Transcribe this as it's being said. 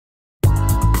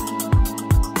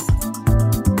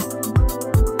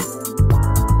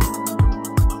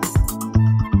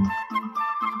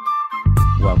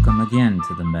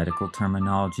welcome to the Medical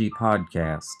Terminology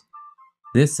Podcast.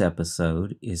 This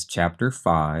episode is Chapter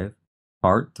 5,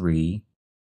 Part 3,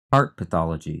 Heart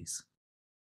Pathologies.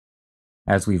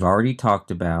 As we've already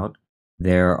talked about,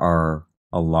 there are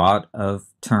a lot of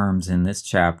terms in this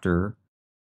chapter.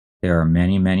 There are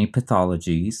many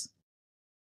pathologies.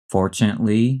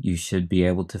 Fortunately, you should be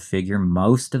able to figure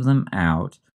most of them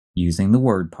out using the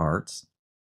word parts.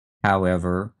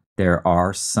 However, there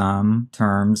are some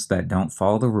terms that don't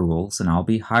follow the rules, and I'll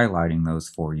be highlighting those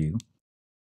for you.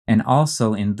 And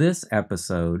also in this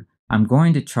episode, I'm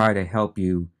going to try to help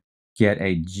you get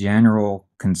a general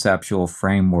conceptual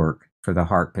framework for the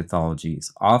heart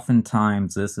pathologies.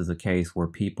 Oftentimes, this is a case where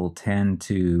people tend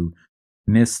to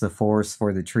miss the forest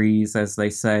for the trees, as they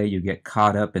say. You get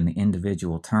caught up in the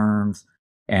individual terms,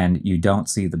 and you don't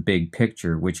see the big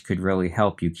picture, which could really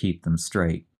help you keep them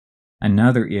straight.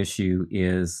 Another issue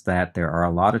is that there are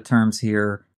a lot of terms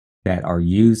here that are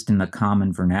used in the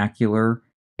common vernacular,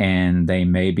 and they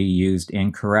may be used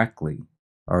incorrectly,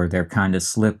 or they're kind of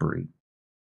slippery.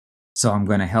 So I'm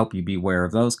going to help you beware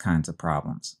of those kinds of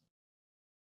problems.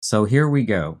 So here we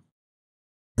go.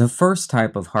 The first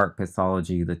type of heart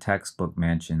pathology the textbook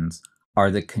mentions are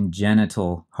the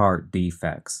congenital heart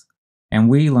defects. And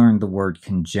we learned the word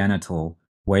congenital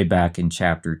way back in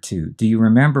Chapter 2. Do you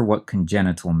remember what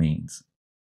congenital means?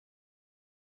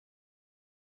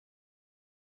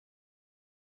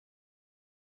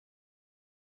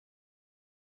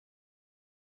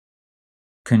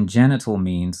 Congenital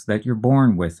means that you're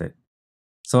born with it.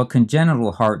 So a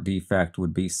congenital heart defect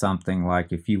would be something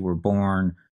like if you were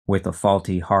born with a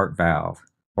faulty heart valve,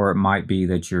 or it might be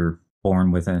that you're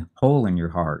born with a hole in your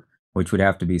heart, which would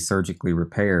have to be surgically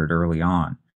repaired early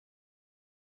on.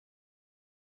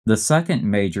 The second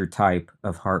major type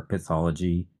of heart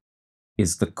pathology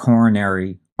is the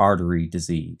coronary artery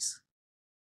disease.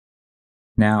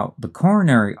 Now, the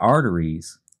coronary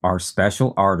arteries are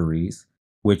special arteries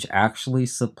which actually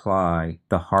supply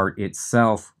the heart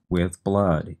itself with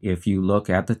blood. If you look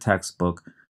at the textbook,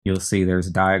 you'll see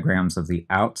there's diagrams of the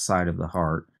outside of the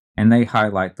heart, and they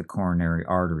highlight the coronary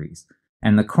arteries.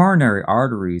 And the coronary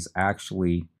arteries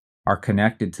actually are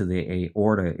connected to the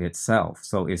aorta itself.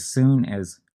 So as soon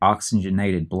as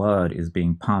oxygenated blood is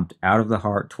being pumped out of the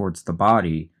heart towards the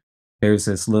body, there's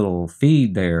this little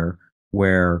feed there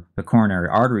where the coronary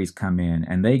arteries come in,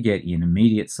 and they get an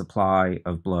immediate supply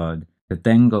of blood that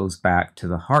then goes back to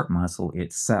the heart muscle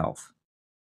itself.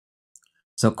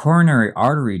 So coronary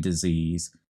artery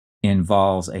disease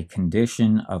involves a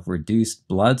condition of reduced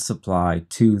blood supply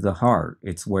to the heart.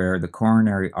 It's where the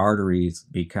coronary arteries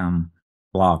become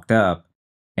blocked up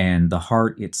and the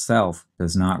heart itself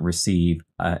does not receive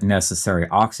necessary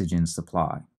oxygen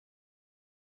supply.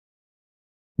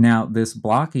 Now, this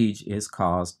blockage is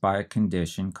caused by a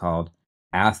condition called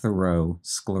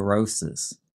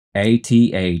atherosclerosis.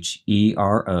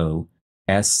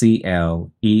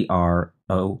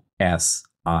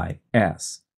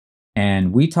 atherosclerosis.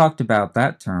 And we talked about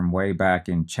that term way back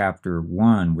in Chapter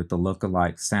 1 with the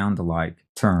look-alike, sound-alike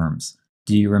terms.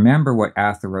 Do you remember what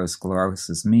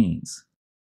atherosclerosis means?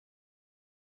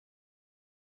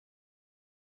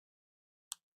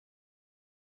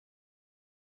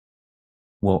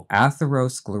 Well,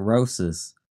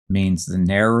 atherosclerosis means the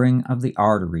narrowing of the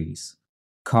arteries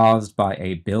caused by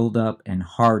a buildup and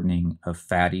hardening of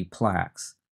fatty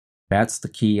plaques. That's the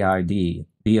key idea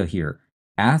here.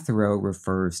 Athero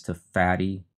refers to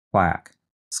fatty plaque.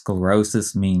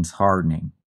 Sclerosis means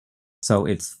hardening. So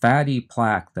it's fatty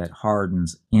plaque that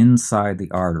hardens inside the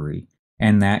artery,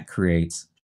 and that creates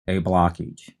a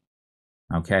blockage.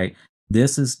 Okay?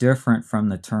 This is different from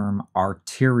the term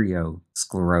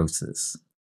arteriosclerosis.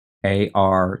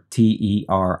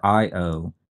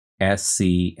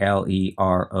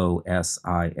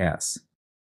 arteriosclerosis.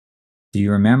 Do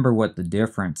you remember what the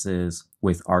difference is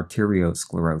with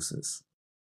arteriosclerosis?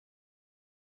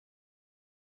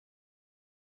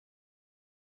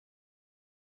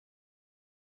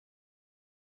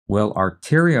 Well,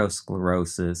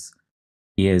 arteriosclerosis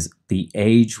is the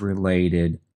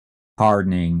age-related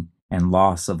hardening and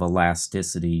loss of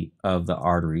elasticity of the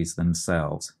arteries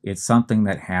themselves. It's something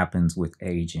that happens with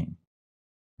aging,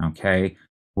 okay?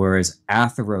 Whereas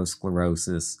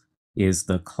atherosclerosis is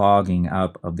the clogging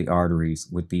up of the arteries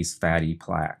with these fatty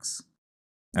plaques.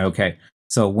 Okay,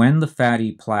 so when the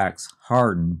fatty plaques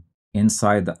harden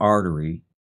inside the artery,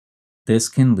 this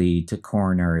can lead to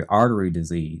coronary artery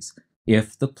disease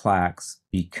if the plaques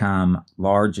become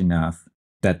large enough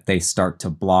that they start to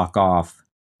block off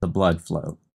the blood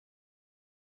flow.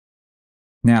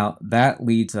 Now, that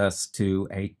leads us to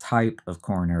a type of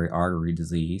coronary artery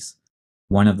disease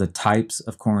One of the types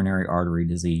of coronary artery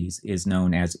disease is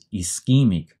known as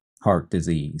ischemic heart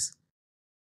disease.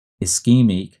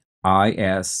 Ischemic,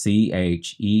 I-S-C-H-E-M-I-C,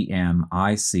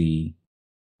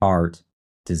 heart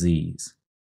disease.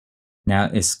 Now,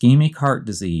 ischemic heart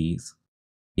disease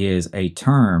is a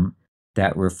term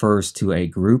that refers to a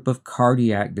group of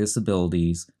cardiac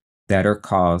disabilities that are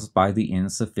caused by the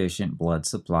insufficient blood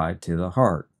supply to the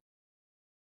heart.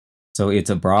 So it's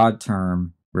a broad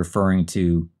term referring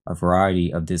to a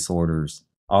variety of disorders,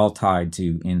 all tied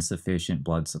to insufficient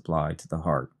blood supply to the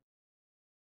heart.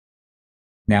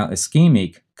 Now,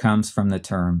 ischemic comes from the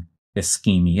term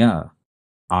ischemia,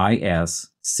 I-S-C-H-E-M-I-A.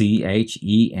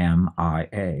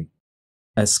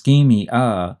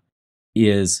 Ischemia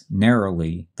is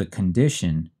narrowly the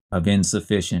condition of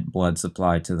insufficient blood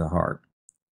supply to the heart.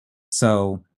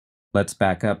 So let's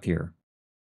back up here.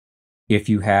 If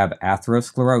you have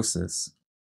atherosclerosis,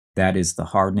 that is the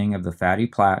hardening of the fatty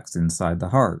plaques inside the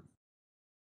heart.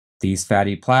 These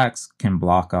fatty plaques can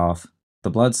block off the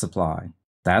blood supply.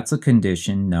 That's a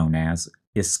condition known as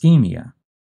ischemia.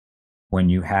 When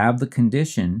you have the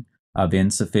condition of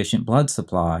insufficient blood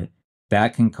supply,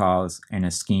 that can cause an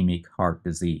ischemic heart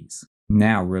disease.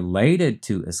 Now, related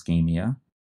to ischemia,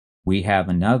 we have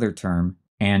another term,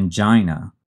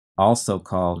 angina, also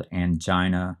called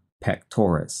angina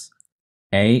pectoris,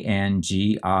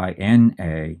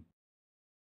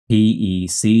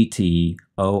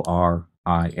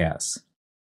 A-N-G-I-N-A-P-E-C-T-O-R-I-S.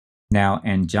 Now,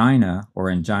 angina or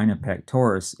angina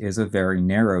pectoris is a very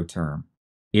narrow term.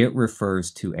 It refers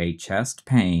to a chest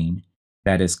pain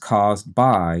that is caused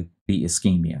by the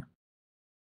ischemia.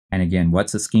 And again,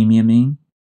 what's ischemia mean?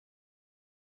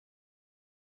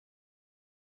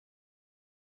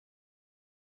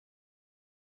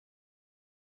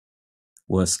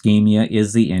 Well, ischemia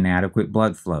is the inadequate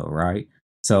blood flow, right?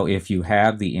 So if you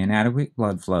have the inadequate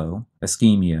blood flow,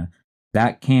 ischemia,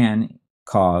 that can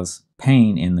cause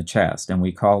pain in the chest, and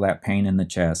we call that pain in the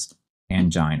chest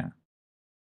angina.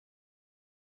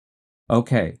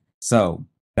 Okay, so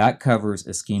that covers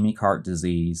ischemic heart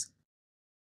disease.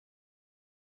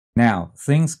 Now,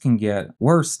 things can get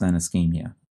worse than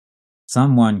ischemia.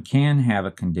 Someone can have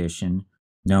a condition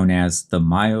known as the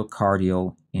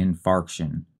myocardial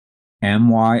infarction,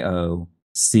 MYOCARDILINFARCTION.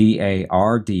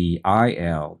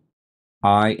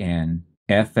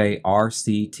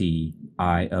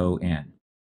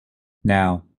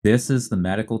 Now, this is the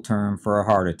medical term for a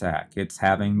heart attack. It's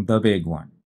having the big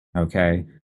one, okay?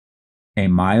 A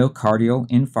myocardial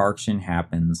infarction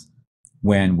happens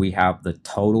when we have the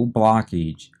total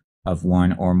blockage of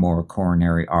one or more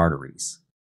coronary arteries.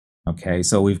 Okay,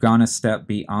 so we've gone a step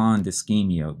beyond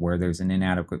ischemia where there's an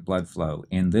inadequate blood flow.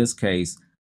 In this case,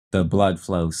 the blood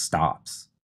flow stops.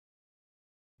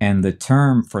 And the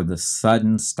term for the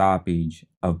sudden stoppage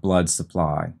of blood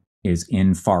supply is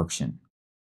infarction,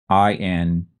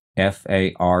 I-N-F-A-R-C-T-I-O-N.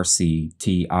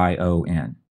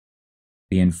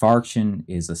 The infarction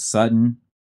is a sudden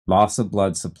loss of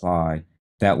blood supply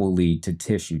that will lead to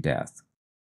tissue death.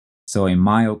 So a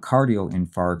myocardial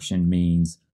infarction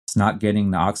means it's not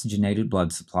getting the oxygenated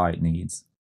blood supply it needs,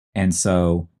 and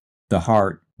so the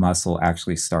heart muscle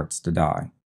actually starts to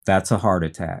die. That's a heart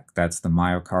attack. That's the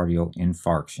myocardial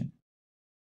infarction.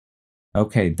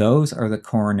 Okay, those are the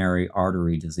coronary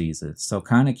artery diseases. So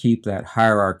kind of keep that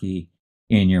hierarchy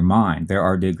in your mind. There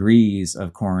are degrees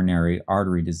of coronary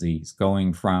artery disease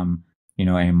going from,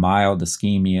 a mild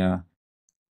ischemia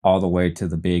all the way to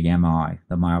the big MI,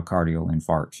 the myocardial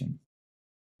infarction.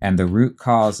 And the root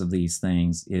cause of these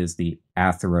things is the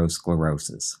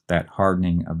atherosclerosis, that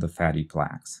hardening of the fatty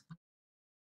plaques.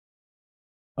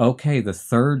 Okay, the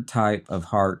third type of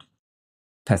heart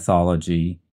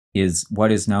pathology is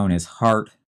what is known as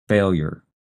heart failure.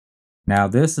 Now,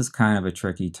 this is kind of a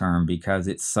tricky term because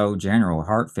it's so general.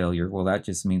 Heart failure, well, that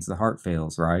just means the heart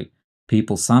fails, right?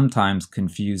 People sometimes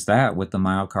confuse that with the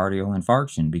myocardial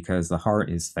infarction because the heart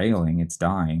is failing, it's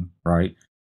dying, right?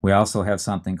 We also have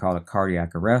something called a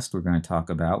cardiac arrest we're going to talk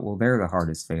about. Well, there the heart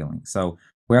is failing. So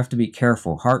we have to be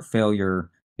careful. Heart failure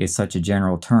is such a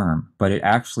general term, but it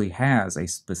actually has a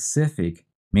specific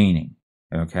meaning,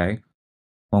 okay?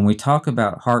 When we talk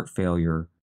about heart failure,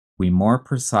 we more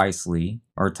precisely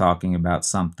are talking about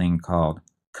something called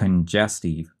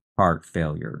congestive heart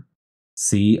failure.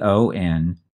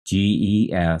 C-O-N-G-E-S-T-I-V,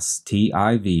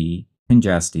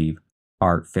 congestive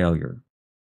heart failure.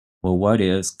 Well, what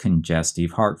is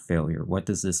congestive heart failure? What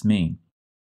does this mean?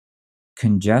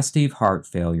 Congestive heart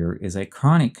failure is a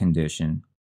chronic condition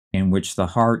in which the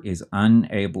heart is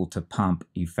unable to pump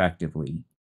effectively.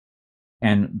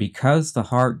 And because the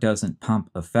heart doesn't pump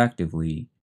effectively,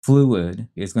 fluid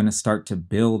is going to start to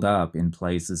build up in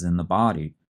places in the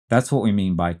body. That's what we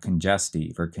mean by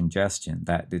congestive or congestion,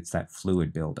 that it's that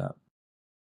fluid buildup.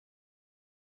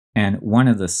 And one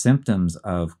of the symptoms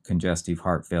of congestive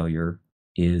heart failure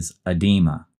is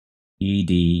edema,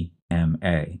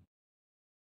 EDMA.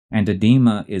 And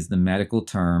edema is the medical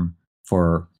term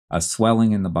for a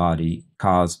swelling in the body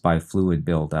caused by fluid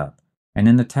buildup. And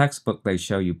in the textbook, they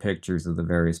show you pictures of the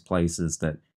various places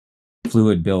that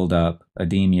fluid buildup,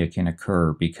 edema can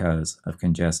occur because of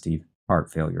congestive heart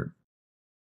failure.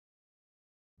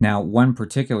 Now, one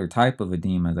particular type of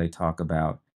edema they talk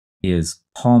about is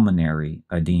pulmonary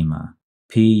edema,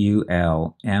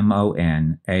 Pulmonary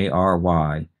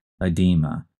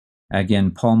edema.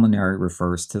 Again, pulmonary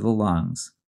refers to the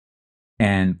lungs.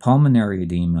 And pulmonary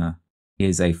edema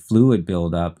is a fluid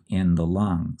buildup in the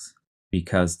lungs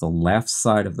because the left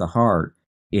side of the heart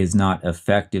is not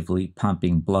effectively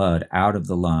pumping blood out of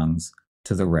the lungs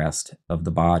to the rest of the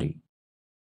body.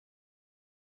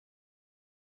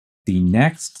 The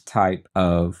next type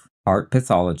of heart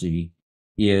pathology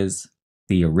is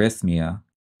the arrhythmia,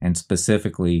 and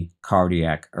specifically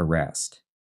cardiac arrest.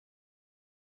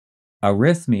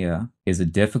 Arrhythmia is a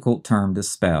difficult term to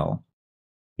spell.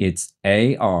 It's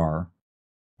ARRHYTHMIA.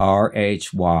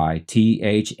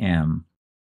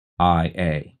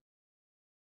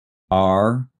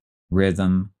 R,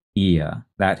 rhythm, ia.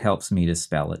 That helps me to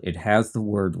spell it. It has the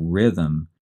word rhythm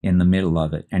in the middle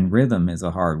of it, and rhythm is a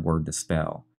hard word to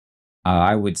spell.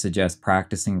 I would suggest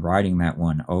practicing writing that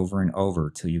one over and over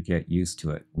till you get used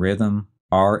to it. Rhythm,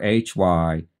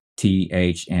 RHYTHM,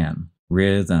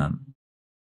 rhythm.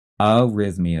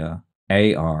 Arrhythmia,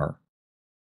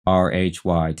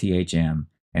 ARRHYTHM,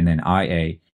 and then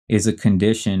IA, is a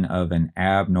condition of an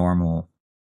abnormal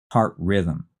heart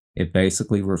rhythm. It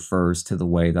basically refers to the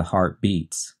way the heart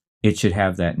beats. It should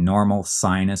have that normal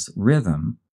sinus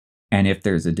rhythm, and if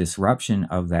there's a disruption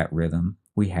of that rhythm,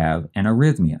 we have an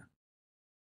arrhythmia.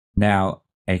 Now,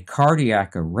 a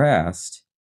cardiac arrest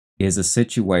is a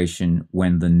situation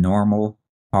when the normal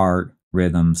heart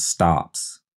rhythm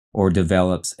stops or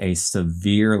develops a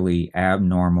severely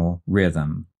abnormal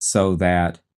rhythm so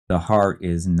that the heart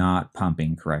is not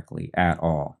pumping correctly at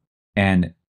all.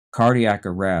 And cardiac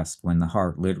arrest, when the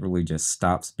heart literally just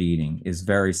stops beating, is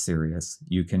very serious.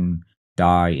 You can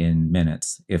die in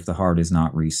minutes if the heart is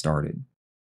not restarted.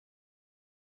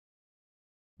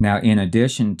 Now, in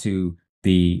addition to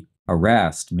the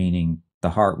arrest, meaning the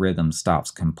heart rhythm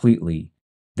stops completely,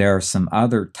 there are some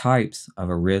other types of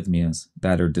arrhythmias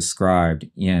that are described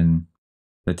in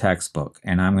the textbook,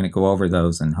 and I'm going to go over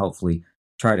those and hopefully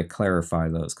try to clarify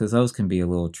those because those can be a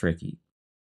little tricky.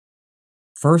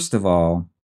 First of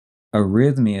all,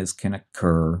 arrhythmias can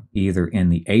occur either in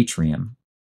the atrium,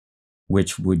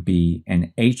 which would be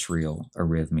an atrial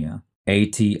arrhythmia,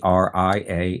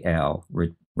 ATRIAL,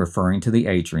 referring to the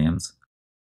atriums,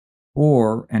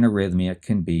 or an arrhythmia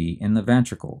can be in the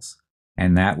ventricles,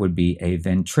 and that would be a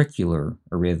ventricular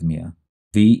arrhythmia.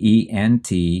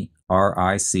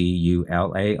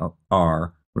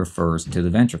 VENTRICULAR refers to the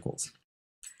ventricles.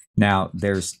 Now,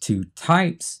 there's two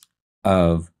types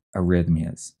of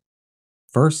arrhythmias.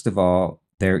 First of all,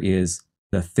 there is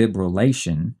the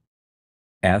fibrillation,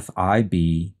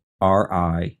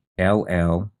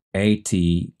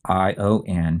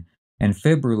 FIBRILLATION, and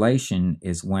fibrillation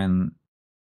is when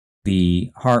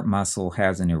the heart muscle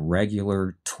has an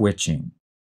irregular twitching.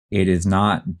 It is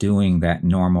not doing that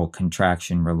normal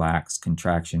contraction, relax,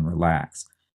 contraction, relax.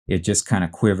 It just kind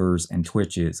of quivers and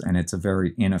twitches, and it's a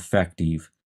very ineffective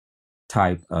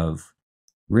type of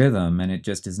rhythm, and it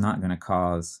just is not going to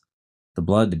cause the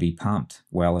blood to be pumped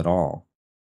well at all.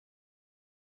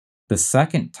 The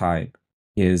second type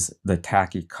is the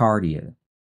tachycardia,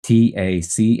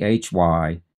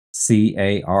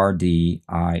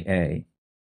 TACHYCARDIA.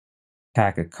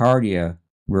 Tachycardia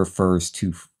refers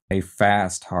to a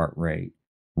fast heart rate,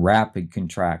 rapid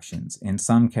contractions, in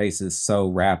some cases so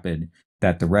rapid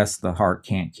that the rest of the heart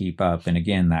can't keep up, and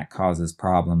again, that causes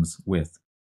problems with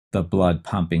the blood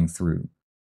pumping through.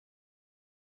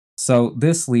 So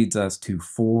this leads us to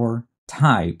 4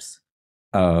 types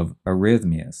of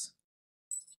arrhythmias.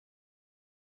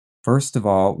 First of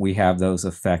all, we have those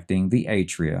affecting the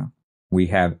atria. We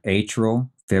have atrial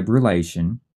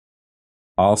fibrillation,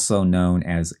 also known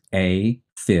as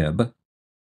AFib.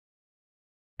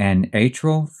 And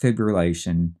atrial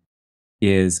fibrillation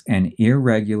is an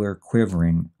irregular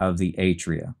quivering of the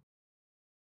atria.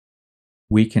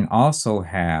 We can also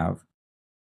have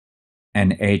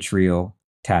an atrial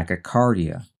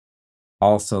tachycardia,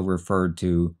 also referred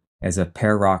to as a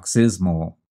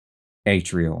paroxysmal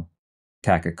atrial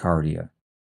tachycardia.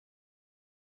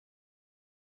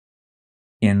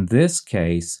 In this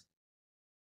case,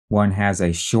 one has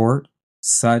a short,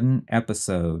 sudden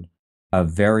episode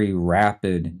of very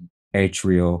rapid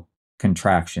atrial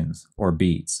contractions or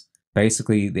beats.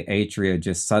 Basically, the atria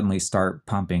just suddenly start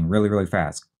pumping really, really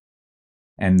fast,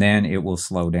 and then it will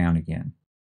slow down again.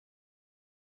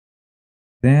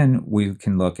 Then we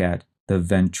can look at the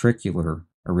ventricular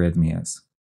arrhythmias.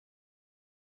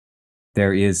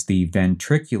 There is the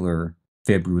ventricular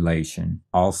fibrillation,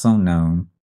 also known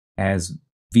as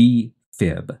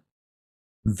VFib.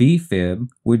 VFib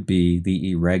would be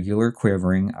the irregular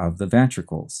quivering of the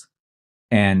ventricles.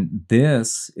 And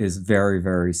this is very,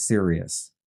 very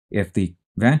serious. If the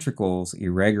ventricles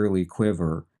irregularly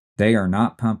quiver, they are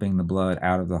not pumping the blood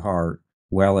out of the heart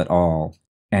well at all,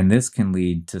 and this can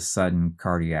lead to sudden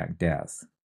cardiac death.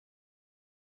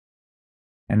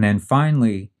 And then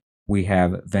finally, we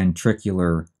have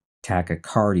ventricular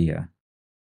tachycardia,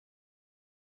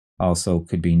 also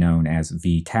could be known as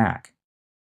VTAC.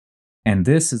 And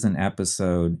this is an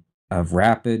episode of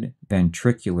rapid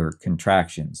ventricular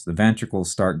contractions. The ventricles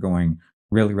start going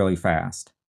really, really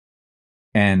fast.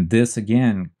 And this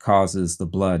again causes the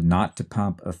blood not to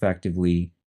pump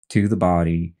effectively to the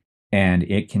body, and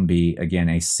it can be, again,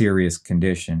 a serious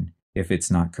condition if it's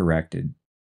not corrected.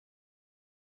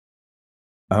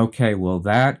 Okay, well,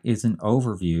 that is an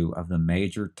overview of the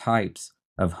major types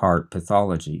of heart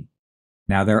pathology.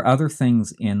 Now, there are other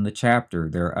things in the chapter.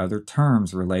 There are other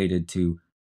terms related to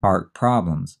heart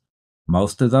problems.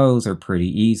 Most of those are pretty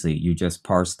easy. You just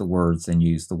parse the words and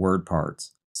use the word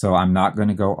parts. So I'm not going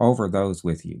to go over those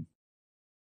with you.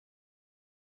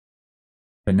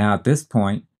 But now at this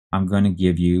point, I'm going to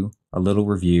give you a little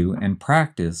review and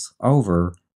practice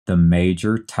over the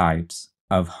major types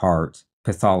of heart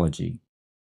pathology.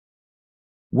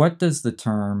 What does the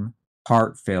term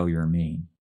heart failure mean?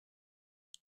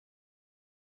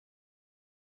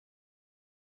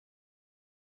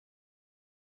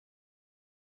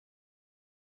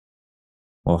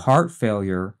 Well, heart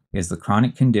failure is the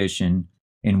chronic condition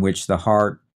in which the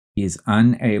heart is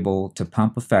unable to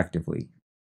pump effectively,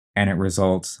 and it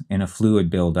results in a fluid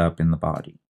buildup in the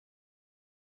body.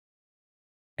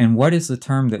 And what is the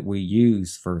term that we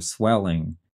use for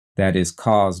swelling that is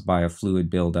caused by a fluid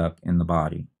buildup in the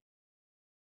body?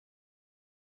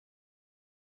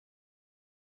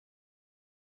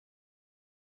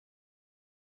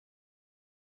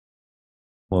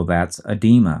 Well, that's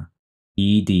edema,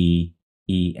 EDEMA.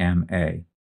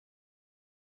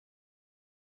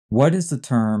 What is the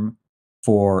term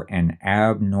for an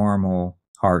abnormal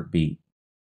heartbeat?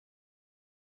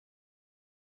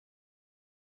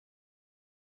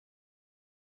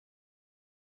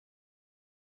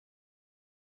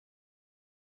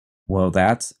 Well,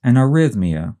 that's an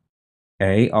arrhythmia,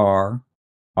 ARRHYTHMIA.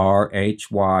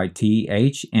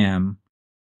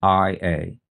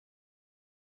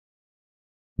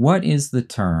 What is the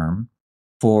term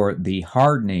for the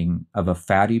hardening of a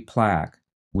fatty plaque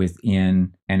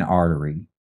within an artery?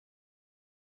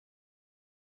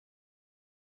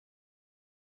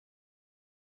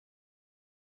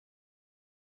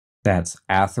 That's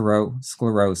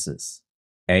atherosclerosis,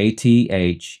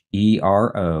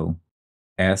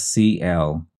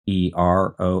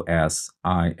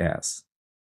 ATHEROSCLEROSIS.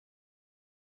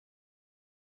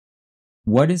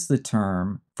 What is the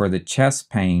term for the chest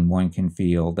pain one can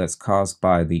feel that's caused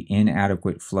by the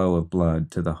inadequate flow of blood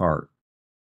to the heart?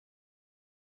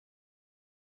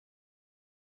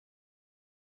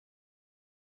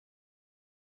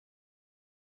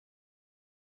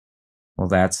 Well,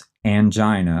 that's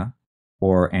angina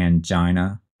or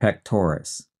angina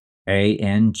pectoris.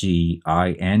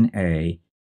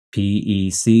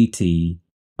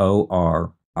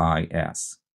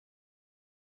 ANGINAPECTORIS.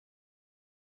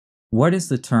 What is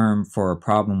the term for a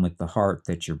problem with the heart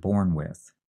that you're born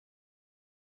with?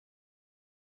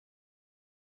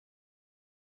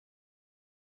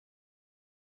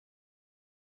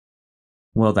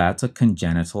 Well, that's a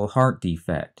congenital heart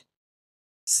defect.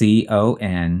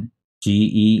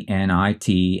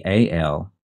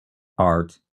 CONGENITAL,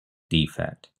 heart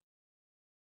defect.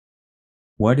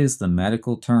 What is the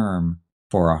medical term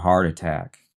for a heart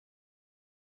attack?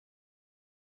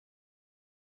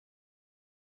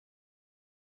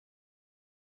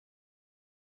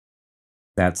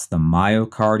 That's the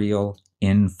myocardial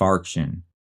infarction.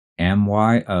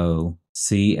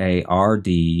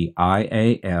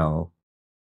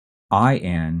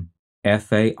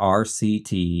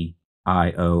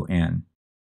 MYOCARDIALINFARCTION.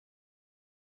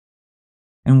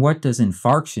 And what does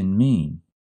infarction mean?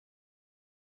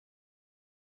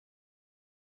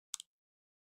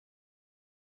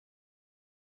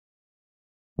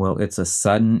 Well, it's a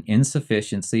sudden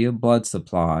insufficiency of blood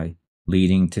supply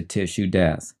leading to tissue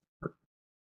death.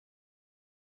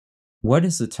 What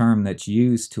is the term that's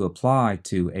used to apply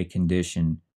to a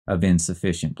condition of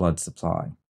insufficient blood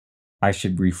supply? I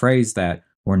should rephrase that.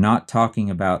 We're not talking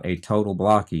about a total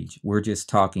blockage. We're just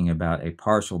talking about a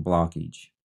partial blockage.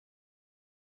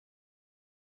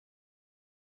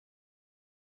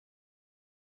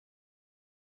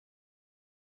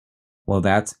 Well,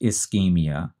 that's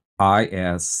ischemia,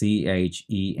 ischemia.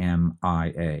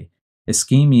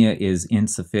 Ischemia is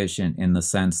insufficient in the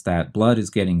sense that blood is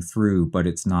getting through, but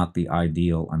it's not the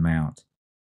ideal amount.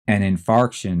 And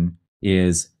infarction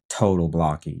is total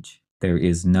blockage. There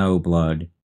is no blood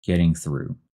getting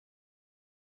through.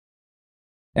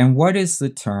 And what is the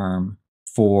term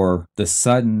for the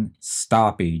sudden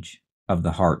stoppage of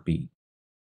the heartbeat?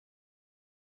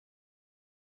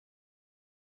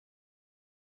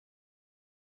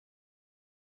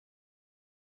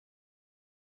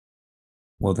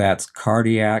 Well, that's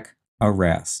cardiac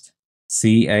arrest.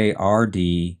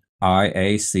 CARDIAC,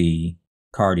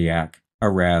 cardiac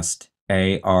arrest,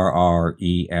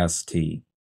 ARREST.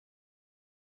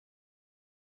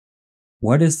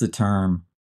 What is the term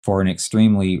for an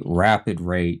extremely rapid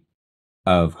rate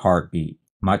of heartbeat,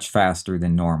 much faster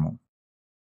than normal?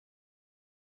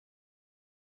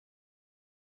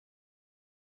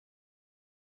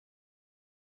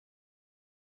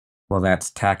 Well,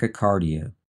 that's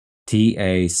tachycardia.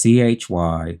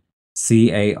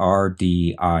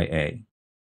 TACHYCARDIA.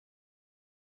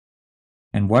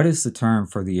 And what is the term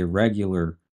for the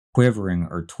irregular quivering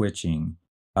or twitching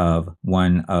of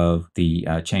one of the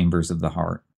chambers of the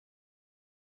heart?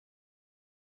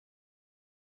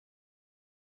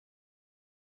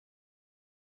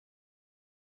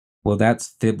 Well,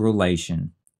 that's fibrillation.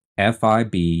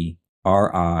 FIBRILLATION.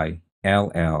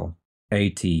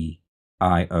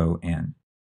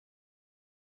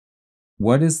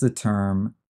 What is the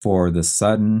term for the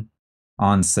sudden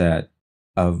onset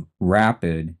of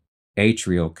rapid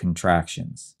atrial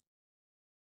contractions?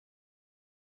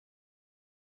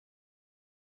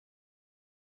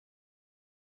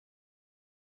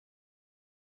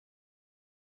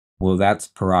 Well, that's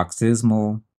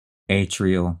paroxysmal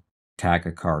atrial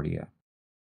tachycardia.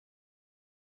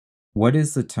 What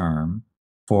is the term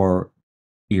for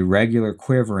irregular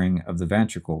quivering of the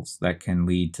ventricles that can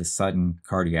lead to sudden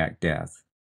cardiac death?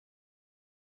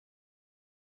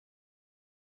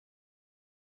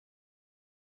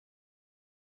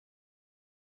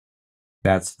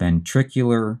 That's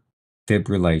ventricular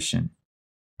fibrillation,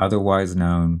 otherwise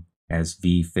known as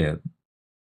VFib.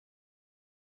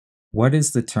 What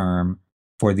is the term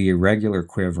for the irregular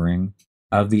quivering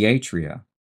of the atria?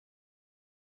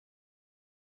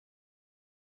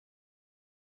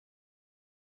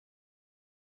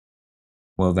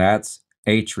 Well, that's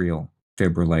atrial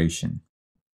fibrillation.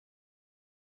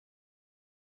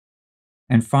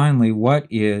 And finally, what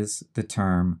is the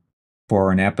term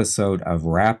for an episode of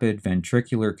rapid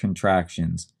ventricular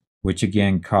contractions, which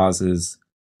again causes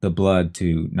the blood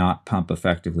to not pump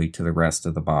effectively to the rest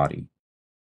of the body?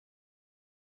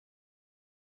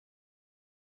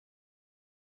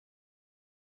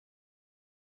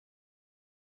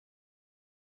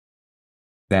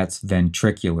 That's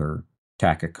ventricular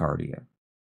tachycardia.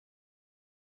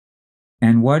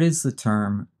 And what is the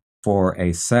term for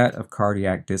a set of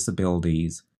cardiac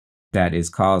disabilities that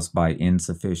is caused by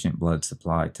insufficient blood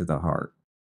supply to the heart?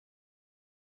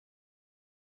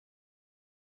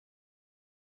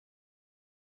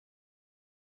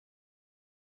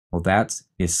 Well, that's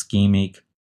ischemic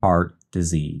heart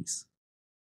disease.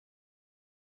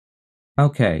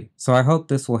 Okay, so I hope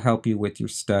this will help you with your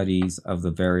studies of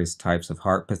the various types of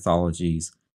heart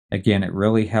pathologies. Again, it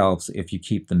really helps if you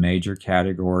keep the major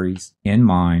categories in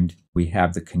mind. We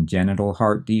have the congenital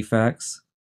heart defects,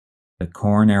 the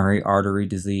coronary artery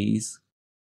disease,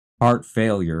 heart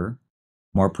failure,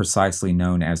 more precisely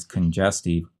known as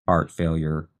congestive heart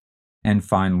failure, and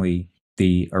finally,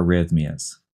 the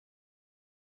arrhythmias.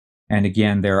 And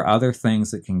again, there are other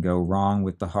things that can go wrong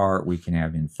with the heart. We can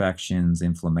have infections,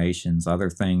 inflammations, other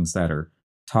things that are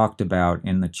talked about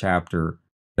in the chapter.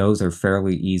 Those are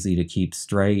fairly easy to keep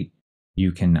straight.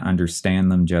 You can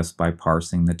understand them just by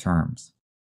parsing the terms.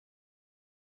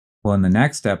 Well, in the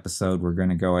next episode, we're going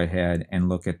to go ahead and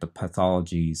look at the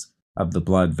pathologies of the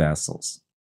blood vessels.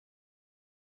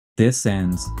 This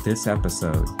ends this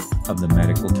episode of the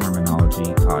Medical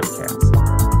Terminology Podcast.